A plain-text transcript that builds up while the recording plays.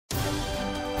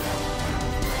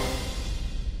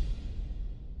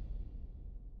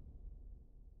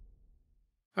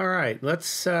All right,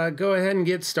 let's go ahead and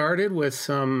get started with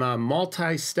some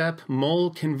multi-step mole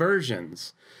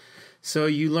conversions. So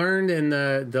you learned in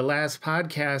the last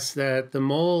podcast that the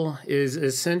mole is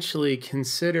essentially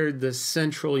considered the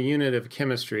central unit of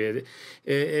chemistry.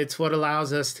 It's what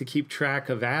allows us to keep track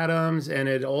of atoms, and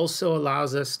it also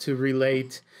allows us to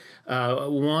relate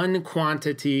one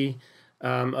quantity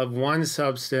of one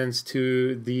substance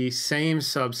to the same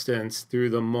substance through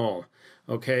the mole.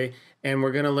 Okay, and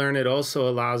we're going to learn it also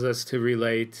allows us to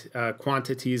relate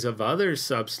quantities of other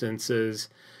substances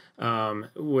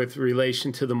with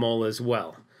relation to the mole as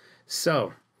well.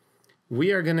 So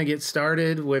we are going to get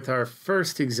started with our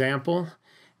first example.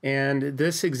 And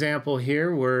this example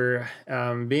here, we're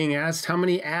being asked how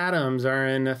many atoms are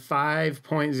in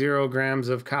 5.0 grams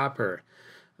of copper.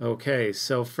 Okay,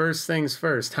 so first things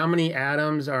first, how many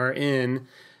atoms are in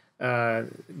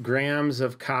grams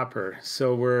of copper?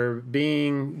 So we're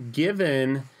being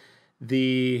given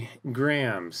the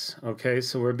grams. Okay,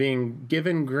 so we're being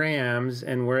given grams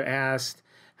and we're asked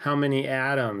how many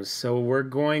atoms. So we're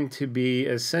going to be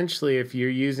essentially, if you're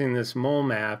using this mole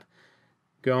map,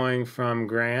 going from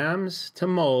grams to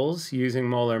moles using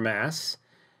molar mass,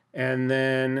 and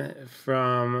then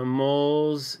from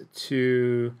moles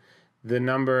to the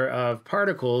number of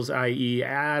particles, i.e.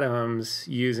 atoms,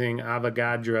 using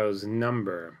Avogadro's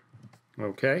number.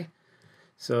 Okay,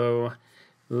 so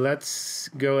let's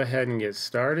go ahead and get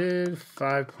started.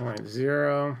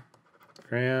 5.0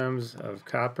 grams of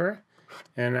copper.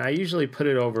 And I usually put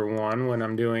it over 1 when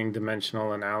I'm doing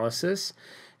dimensional analysis.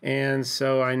 And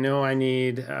so I know I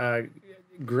need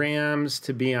grams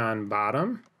to be on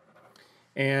bottom.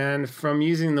 And from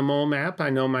using the mole map, I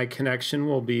know my connection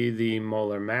will be the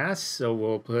molar mass. So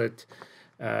we'll put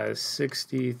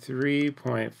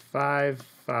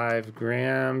 63.55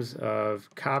 grams of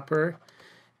copper.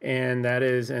 And that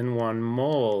is in 1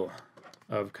 mole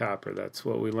of copper. That's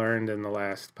what we learned in the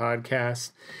last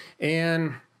podcast.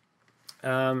 And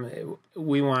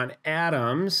we want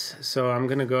atoms, so I'm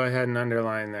going to go ahead and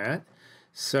underline that.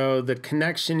 So the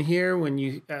connection here, when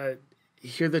you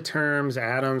hear the terms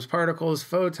atoms, particles,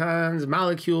 photons,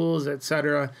 molecules,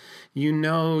 etc., you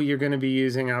know you're going to be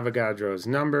using Avogadro's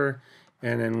number.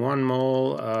 And in 1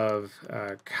 mole of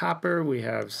copper, we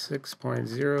have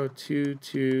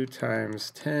 6.022 times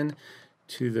 10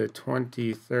 to the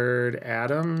 23rd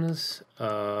atoms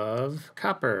of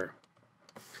copper.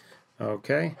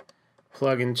 Okay,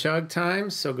 plug and chug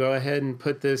time. So go ahead and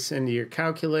put this into your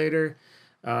calculator.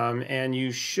 And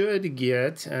you should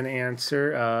get an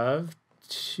answer of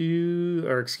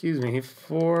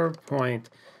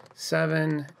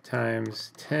 4.7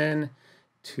 times 10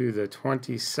 to the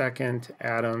 22nd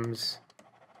atoms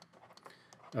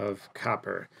of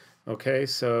copper. Okay,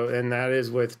 so, and that is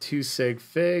with 2 sig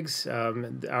figs.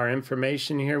 Our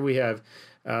information here, we have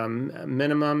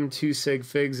minimum 2 sig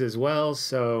figs as well,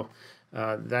 so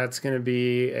that's going to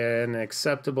be an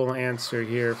acceptable answer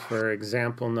here for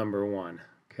example number 1.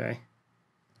 Okay.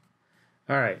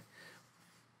 All right.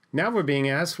 Now we're being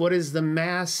asked, what is the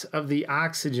mass of the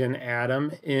oxygen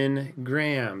atom in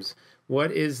grams?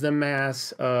 What is the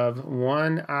mass of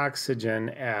 1 oxygen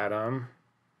atom?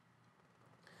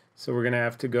 So we're going to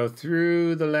have to go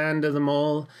through the land of the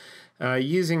mole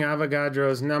using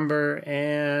Avogadro's number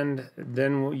and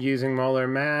then using molar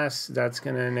mass. That's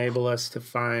going to enable us to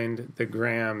find the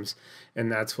grams, and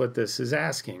that's what this is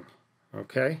asking.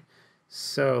 Okay,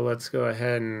 so let's go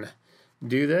ahead and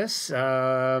do this.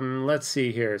 Let's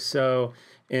see here. So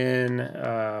in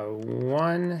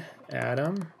 1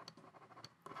 atom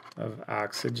of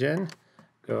oxygen,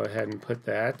 go ahead and put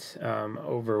that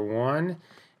over 1.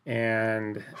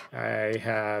 And I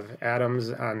have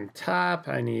atoms on top.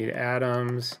 I need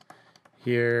atoms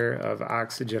here of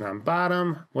oxygen on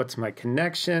bottom. What's my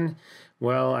connection?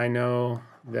 Well, I know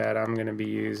that I'm going to be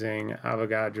using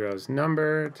Avogadro's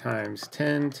number times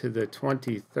 10 to the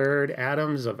 23rd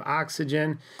atoms of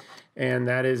oxygen, and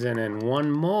that is in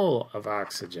 1 mole of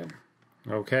oxygen.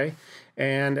 Okay,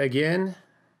 and again,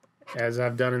 as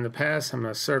I've done in the past, I'm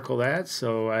going to circle that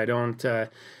so I don't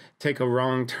take a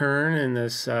wrong turn in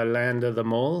this land of the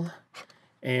mole.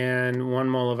 And 1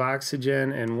 mole of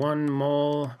oxygen and 1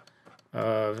 mole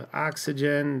of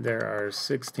oxygen, there are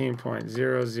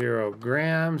 16.00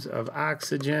 grams of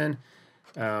oxygen.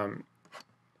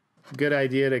 Good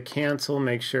idea to cancel,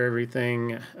 make sure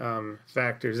everything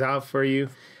factors out for you.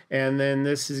 And then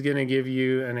this is going to give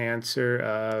you an answer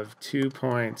of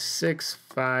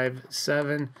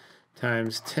 2.657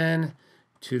 times 10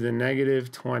 to the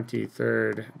negative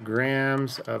 23rd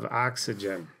grams of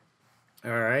oxygen.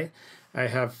 All right. I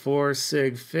have 4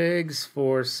 sig figs,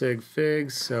 4 sig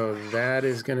figs. So that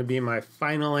is going to be my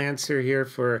final answer here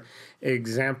for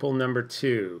example number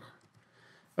 2.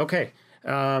 Okay.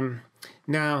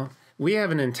 Now, we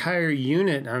have an entire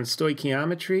unit on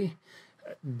stoichiometry.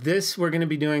 This, we're going to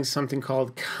be doing something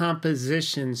called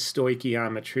composition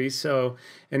stoichiometry. So,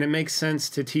 and it makes sense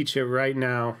to teach it right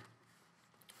now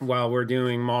while we're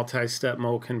doing multi-step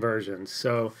mole conversions.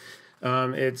 So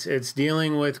it's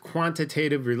dealing with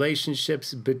quantitative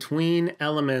relationships between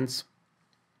elements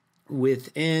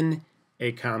within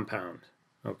a compound.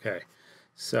 Okay,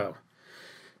 so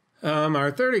our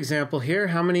third example here,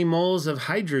 how many moles of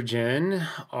hydrogen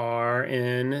are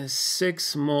in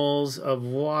 6 moles of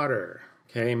water?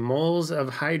 Okay, moles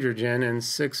of hydrogen and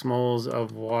 6 moles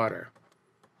of water.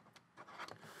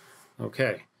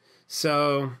 Okay,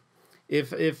 so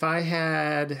if I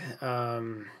had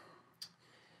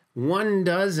 1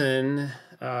 dozen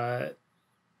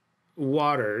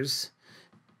waters,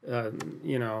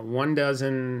 1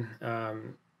 dozen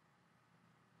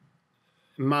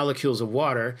molecules of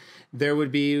water, there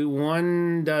would be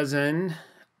 1 dozen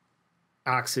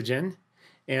oxygen,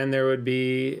 and there would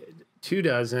be 2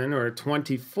 dozen or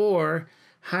 24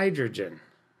 hydrogen.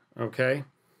 Okay,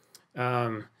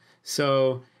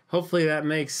 so hopefully that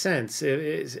makes sense.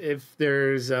 If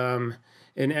there's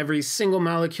in every single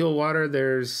molecule of water,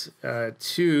 there's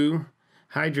 2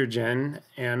 hydrogen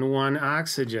and 1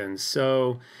 oxygen.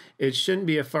 So it shouldn't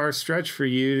be a far stretch for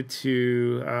you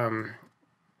to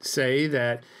say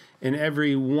that in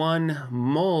every 1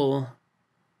 mole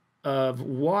of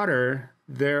water,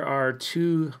 there are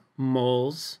 2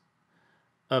 moles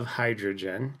of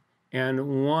hydrogen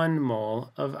and 1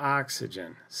 mole of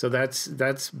oxygen. So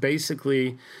that's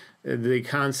basically the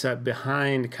concept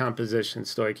behind composition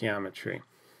stoichiometry.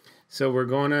 So we're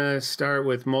going to start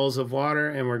with moles of water,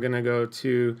 and we're going to go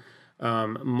to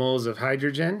moles of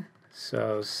hydrogen.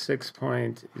 So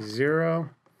 6.0.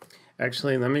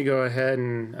 Actually, let me go ahead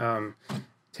and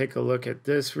take a look at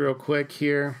this real quick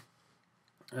here.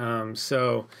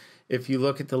 So if you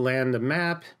look at the lambda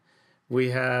map, we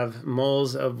have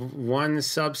moles of 1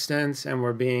 substance, and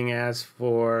we're being asked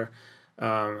for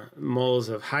moles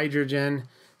of hydrogen.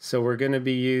 So we're going to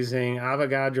be using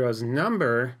Avogadro's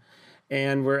number,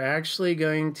 and we're actually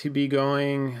going to be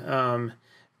going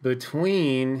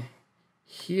between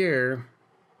here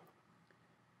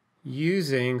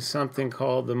using something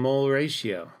called the mole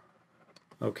ratio.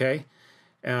 Okay?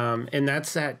 And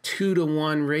that's that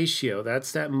 2-to-1 ratio.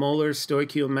 That's that molar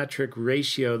stoichiometric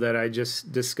ratio that I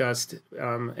just discussed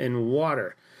in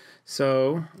water.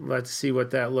 So let's see what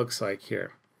that looks like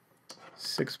here.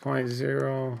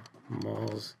 6.0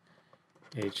 moles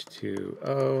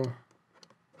H2O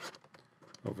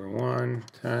over 1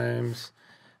 times.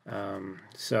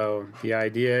 So the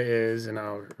idea is, and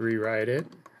I'll rewrite it,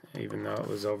 even though it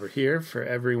was over here, for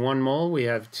every 1 mole we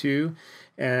have 2,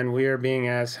 and we are being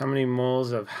asked how many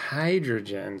moles of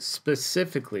hydrogen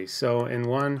specifically. So in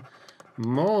 1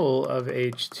 mole of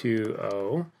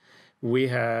H2O, we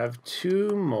have 2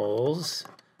 moles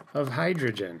of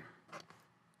hydrogen.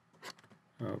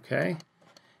 Okay,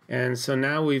 and so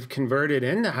now we've converted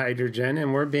into hydrogen,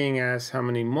 and we're being asked how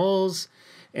many moles.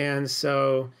 And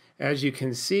so as you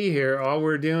can see here, all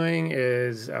we're doing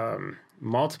is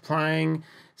multiplying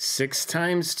 6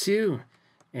 times 2.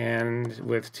 And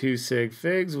with 2 sig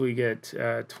figs, we get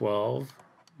 12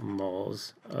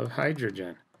 moles of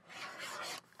hydrogen.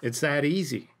 It's that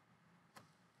easy.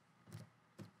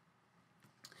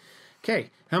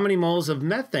 Okay, how many moles of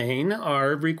methane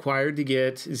are required to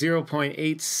get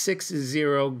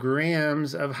 0.860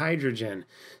 grams of hydrogen?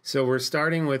 So we're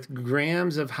starting with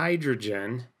grams of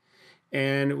hydrogen,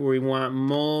 and we want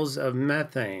moles of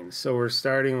methane. So we're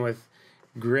starting with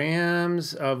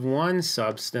grams of 1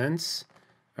 substance.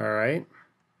 All right.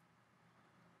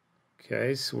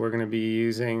 Okay, so we're going to be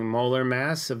using molar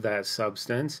mass of that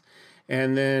substance.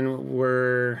 And then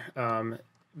we're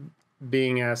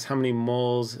being asked how many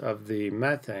moles of the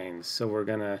methane. So we're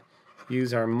going to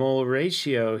use our mole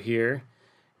ratio here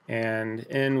and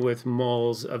end with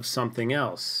moles of something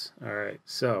else. All right,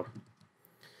 so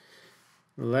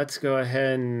let's go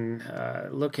ahead and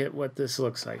look at what this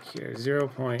looks like here.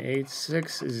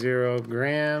 0.860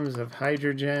 grams of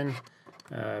hydrogen.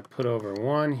 Put over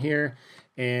 1 here.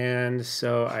 And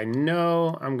so I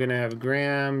know I'm going to have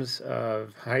grams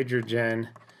of hydrogen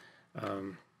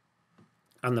on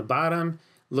the bottom.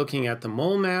 Looking at the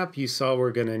mole map, you saw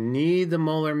we're going to need the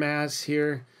molar mass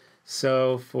here.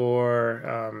 So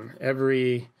for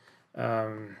every,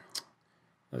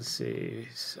 let's see,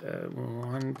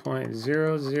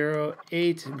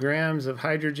 1.008 grams of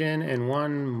hydrogen and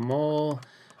 1 mole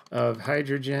of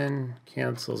hydrogen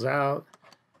cancels out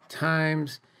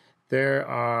times there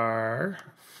are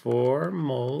 4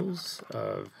 moles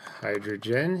of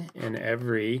hydrogen in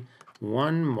every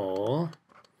 1 mole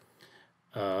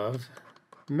of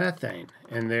methane.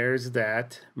 And there's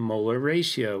that molar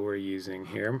ratio we're using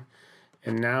here.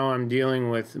 And now I'm dealing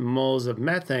with moles of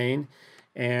methane,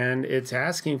 and it's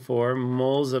asking for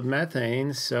moles of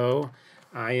methane, so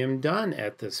I am done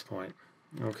at this point.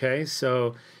 Okay,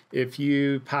 so if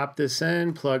you pop this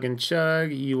in, plug and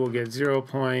chug, you will get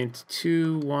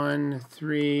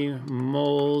 0.213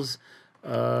 moles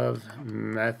of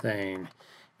methane.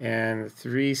 And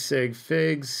 3 sig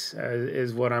figs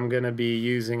is what I'm going to be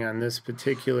using on this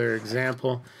particular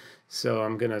example. So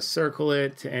I'm going to circle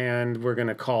it, and we're going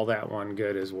to call that one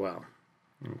good as well.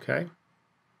 Okay.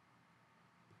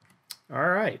 All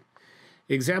right.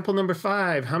 Example number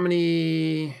 5. How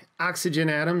many oxygen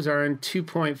atoms are in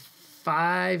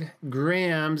 2.5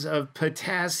 grams of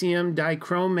potassium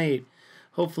dichromate?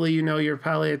 Hopefully you know your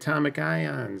polyatomic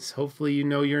ions. Hopefully you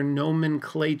know your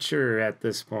nomenclature at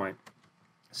this point.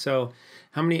 So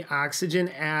how many oxygen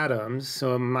atoms,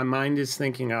 so my mind is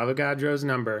thinking Avogadro's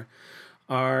number,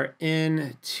 are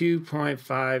in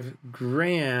 2.5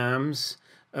 grams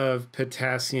of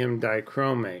potassium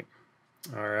dichromate?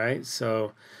 All right,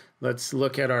 so let's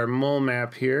look at our mole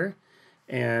map here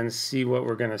and see what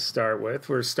we're going to start with.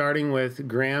 We're starting with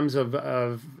grams of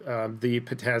the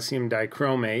potassium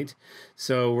dichromate.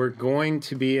 So we're going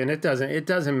to be, and it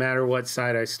doesn't matter what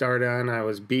side I start on. I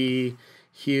was B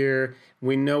here.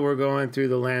 We know we're going through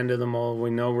the land of the mole. We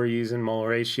know we're using mole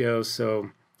ratio, so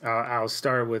I'll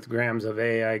start with grams of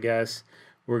A, I guess.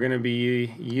 We're going to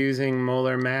be using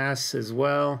molar mass as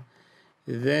well.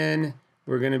 Then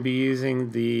we're going to be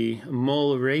using the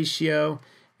mole ratio,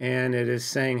 and it is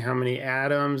saying how many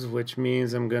atoms, which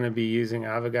means I'm going to be using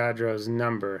Avogadro's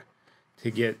number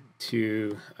to get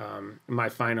to my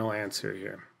final answer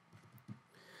here.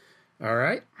 All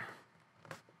right.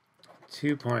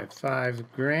 2.5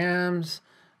 grams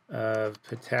of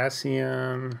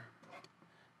potassium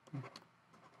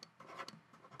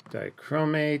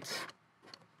dichromate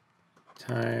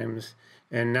times,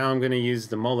 and now I'm going to use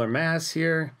the molar mass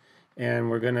here, and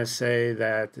we're going to say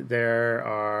that there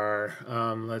are,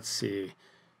 let's see,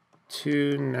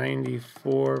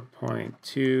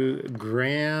 294.2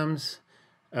 grams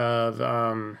of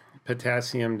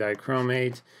potassium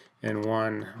dichromate in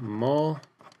 1 mole,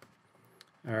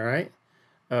 all right,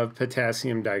 of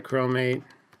potassium dichromate.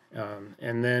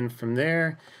 And then from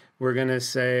there, we're going to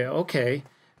say, okay,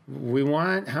 we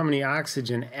want how many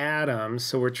oxygen atoms,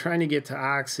 so we're trying to get to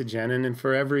oxygen, and then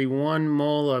for every 1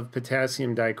 mole of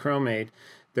potassium dichromate,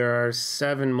 there are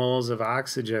 7 moles of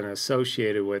oxygen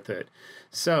associated with it.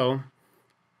 So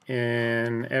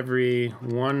in every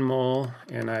 1 mole,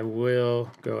 and I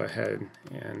will go ahead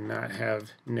and not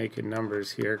have naked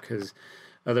numbers here because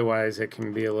otherwise it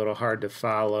can be a little hard to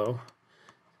follow.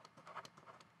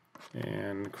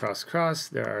 And cross cross,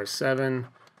 there are 7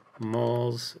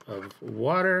 moles of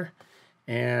water,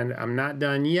 and I'm not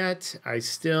done yet. I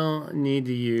still need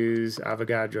to use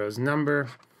Avogadro's number.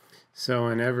 So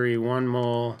in every 1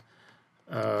 mole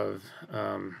of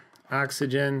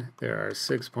oxygen, there are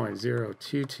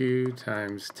 6.022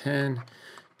 times 10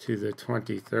 to the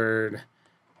 23rd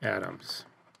atoms.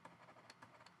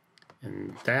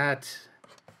 And that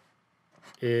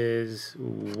is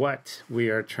what we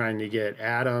are trying to get,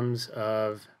 atoms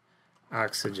of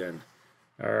oxygen.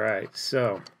 All right,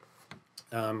 so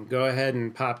go ahead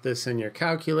and pop this in your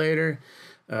calculator.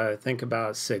 Think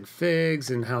about sig figs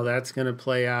and how that's going to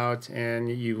play out, and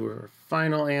your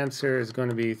final answer is going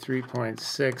to be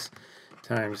 3.6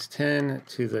 times 10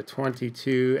 to the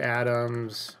 22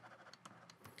 atoms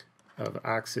of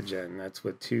oxygen. That's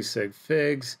with 2 sig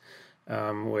figs,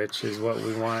 which is what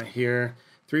we want here.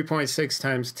 3.6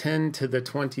 times 10 to the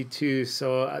 22,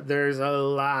 so there's a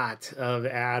lot of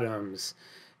atoms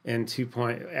in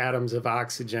atoms of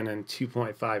oxygen and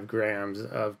 2.5 grams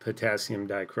of potassium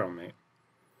dichromate.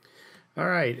 All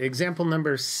right, example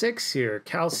number 6 here,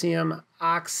 calcium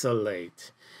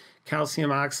oxalate. Calcium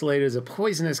oxalate is a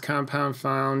poisonous compound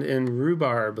found in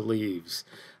rhubarb leaves.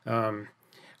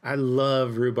 I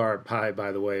love rhubarb pie,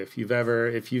 by the way. If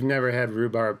you've never had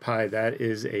rhubarb pie, that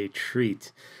is a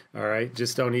treat. All right,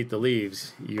 just don't eat the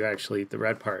leaves. You actually eat the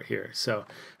red part here. So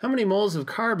how many moles of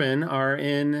carbon are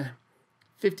in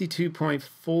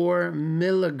 52.4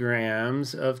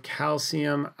 milligrams of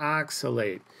calcium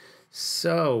oxalate?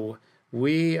 So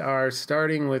we are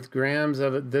starting with grams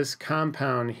of this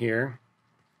compound here,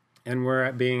 and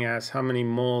we're being asked how many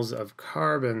moles of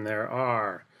carbon there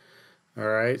are. All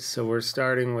right, so we're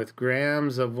starting with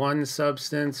grams of one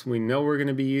substance. We know we're going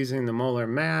to be using the molar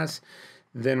mass.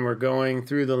 Then we're going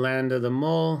through the land of the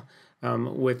mole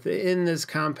within this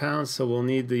compound, so we'll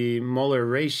need the molar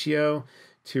ratio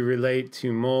to relate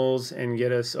to moles and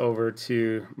get us over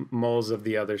to moles of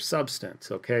the other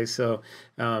substance. Okay, so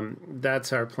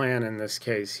that's our plan in this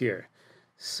case here.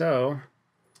 So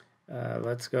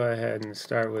let's go ahead and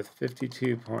start with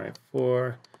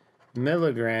 52.4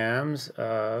 milligrams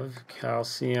of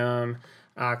calcium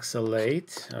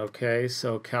oxalate. Okay,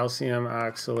 so calcium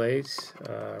oxalate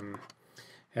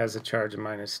has a charge of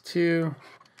 -2,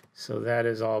 so that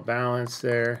is all balanced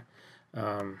there.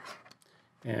 And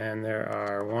there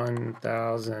are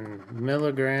 1,000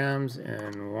 milligrams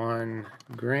and 1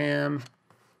 gram.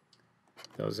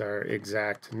 Those are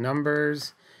exact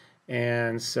numbers.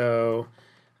 And so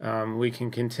we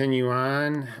can continue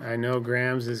on. I know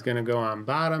grams is going to go on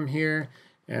bottom here,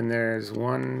 and there's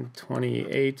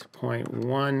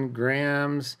 128.1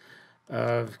 grams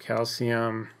of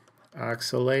calcium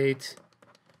oxalate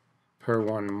per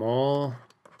 1 mole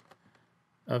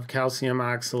of calcium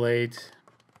oxalate,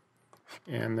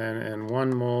 and then in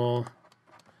 1 mole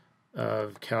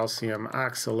of calcium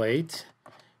oxalate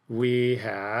we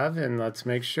have, and let's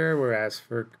make sure we're asked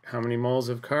for how many moles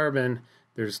of carbon.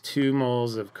 There's 2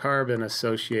 moles of carbon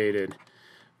associated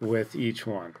with each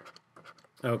one.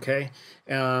 Okay,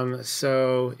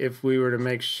 so if we were to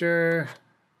make sure,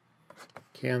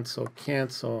 cancel,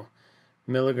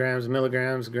 milligrams,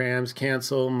 grams,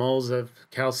 cancel, moles of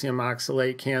calcium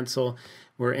oxalate, cancel.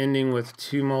 We're ending with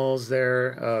 2 moles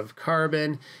there of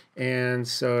carbon, and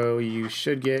so you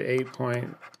should get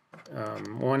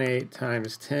 8.18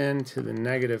 times 10 to the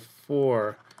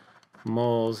 -4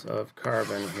 moles of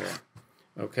carbon here.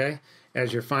 Okay,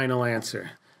 as your final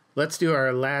answer. Let's do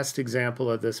our last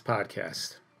example of this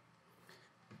podcast.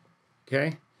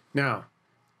 Okay, now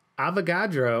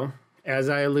Avogadro, as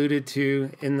I alluded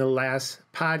to in the last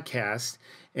podcast,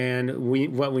 and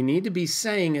what we need to be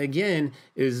saying again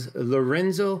is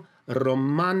Lorenzo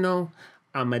Romano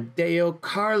Amadeo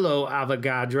Carlo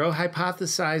Avogadro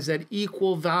hypothesized that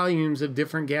equal volumes of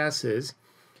different gases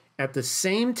at the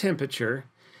same temperature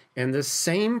and the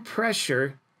same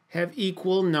pressure have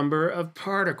equal number of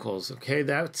particles. Okay,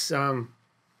 that's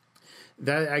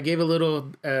that I gave a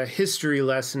little history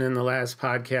lesson in the last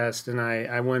podcast, and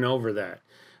I went over that.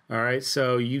 All right,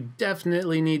 so you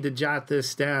definitely need to jot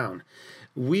this down.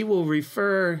 We will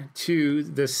refer to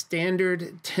the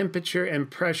standard temperature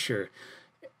and pressure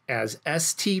as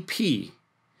STP,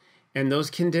 and those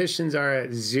conditions are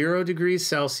at 0 degrees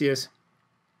Celsius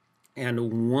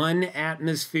and 1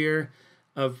 atmosphere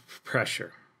of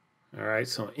pressure. All right,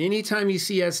 so anytime you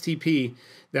see STP,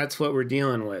 that's what we're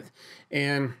dealing with.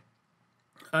 And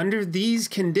under these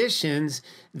conditions,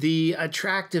 the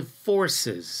attractive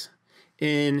forces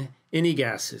in any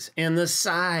gases and the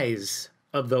size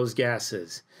of those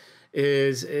gases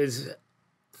is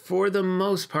for the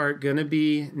most part going to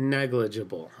be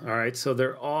negligible. All right, so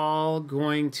they're all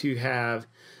going to have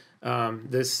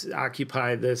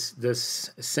occupy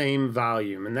this same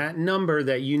volume, and that number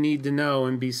that you need to know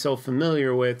and be so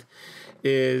familiar with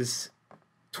is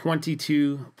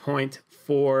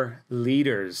 22.4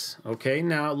 liters. Okay,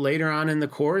 now later on in the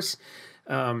course,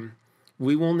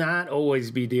 we will not always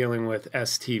be dealing with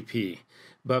STP,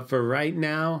 but for right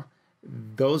now,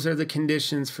 those are the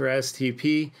conditions for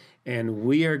STP, and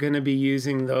we are going to be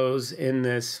using those in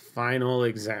this final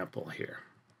example here.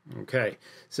 Okay,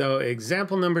 so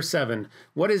example number 7.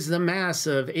 What is the mass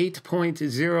of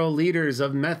 8.0 liters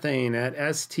of methane at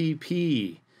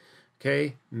STP?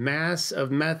 Okay, mass of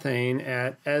methane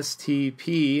at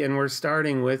STP, and we're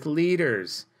starting with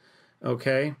liters.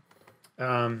 Okay,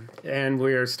 and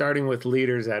we are starting with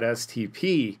liters at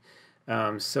STP.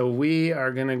 So we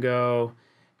are going to go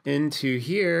into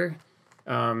here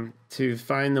to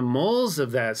find the moles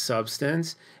of that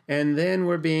substance, and then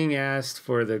we're being asked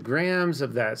for the grams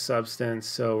of that substance,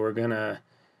 so we're going to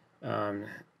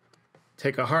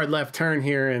take a hard left turn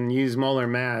here and use molar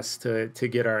mass to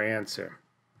get our answer.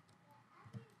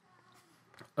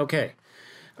 Okay,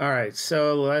 all right,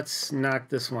 so let's knock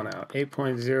this one out.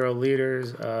 8.0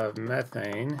 liters of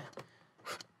methane,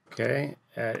 okay,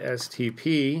 at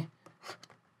STP,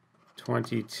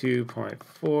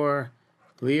 22.4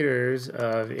 liters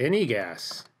of any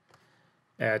gas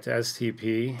at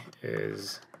STP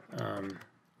is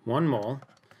 1 mole.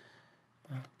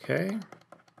 Okay,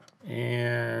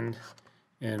 and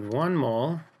in 1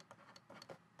 mole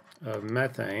of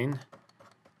methane,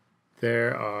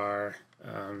 there are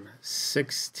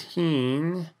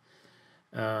 16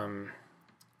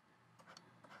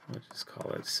 we'll just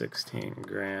call it 16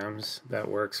 grams. That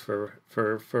works for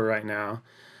right now,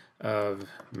 of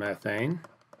methane.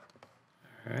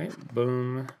 All right,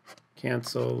 boom,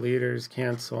 cancel, liters,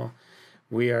 cancel.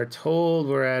 We are told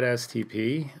we're at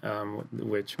STP,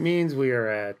 which means we are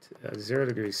at 0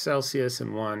 degrees Celsius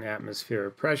and 1 atmosphere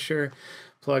of pressure.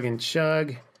 Plug and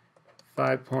chug,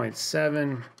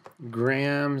 5.7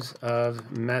 grams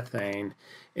of methane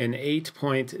and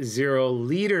 8.0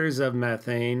 liters of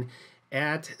methane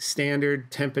at standard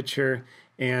temperature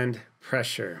and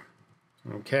pressure.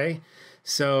 Okay,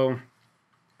 so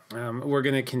we're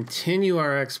going to continue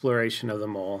our exploration of the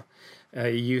mole.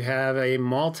 You have a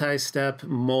multi-step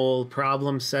mole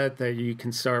problem set that you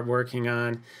can start working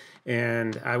on,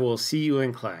 and I will see you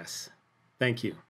in class. Thank you.